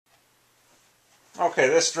Okay,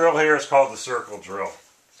 this drill here is called the circle drill.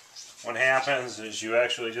 What happens is you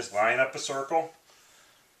actually just line up a circle.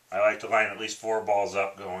 I like to line at least 4 balls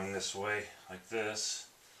up going this way, like this.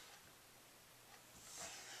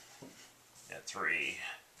 Yeah, 3.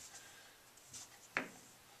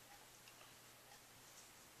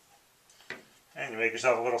 And you make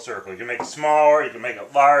yourself a little circle. You can make it smaller, you can make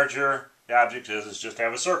it larger. The object is just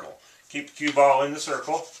have a circle. Keep the cue ball in the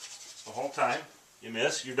circle the whole time. You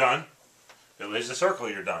miss, you're done. If it leaves the circle,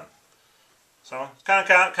 you're done. So it's kind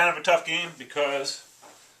of a tough game because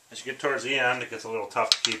as you get towards the end, it gets a little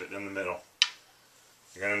tough to keep it in the middle.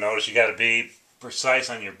 You're going to notice you got to be precise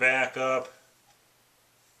on your backup.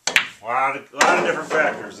 A lot of different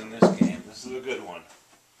factors in this game. This is a good one.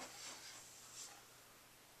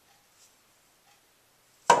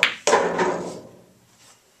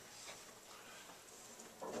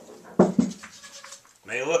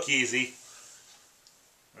 May look easy,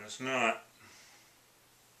 but it's not.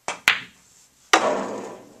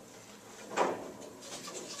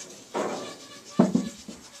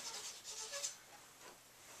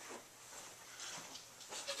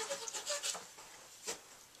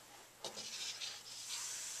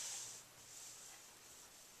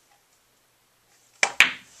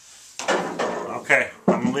 Okay,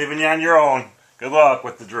 I'm leaving you on your own. Good luck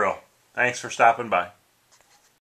with the drill. Thanks for stopping by.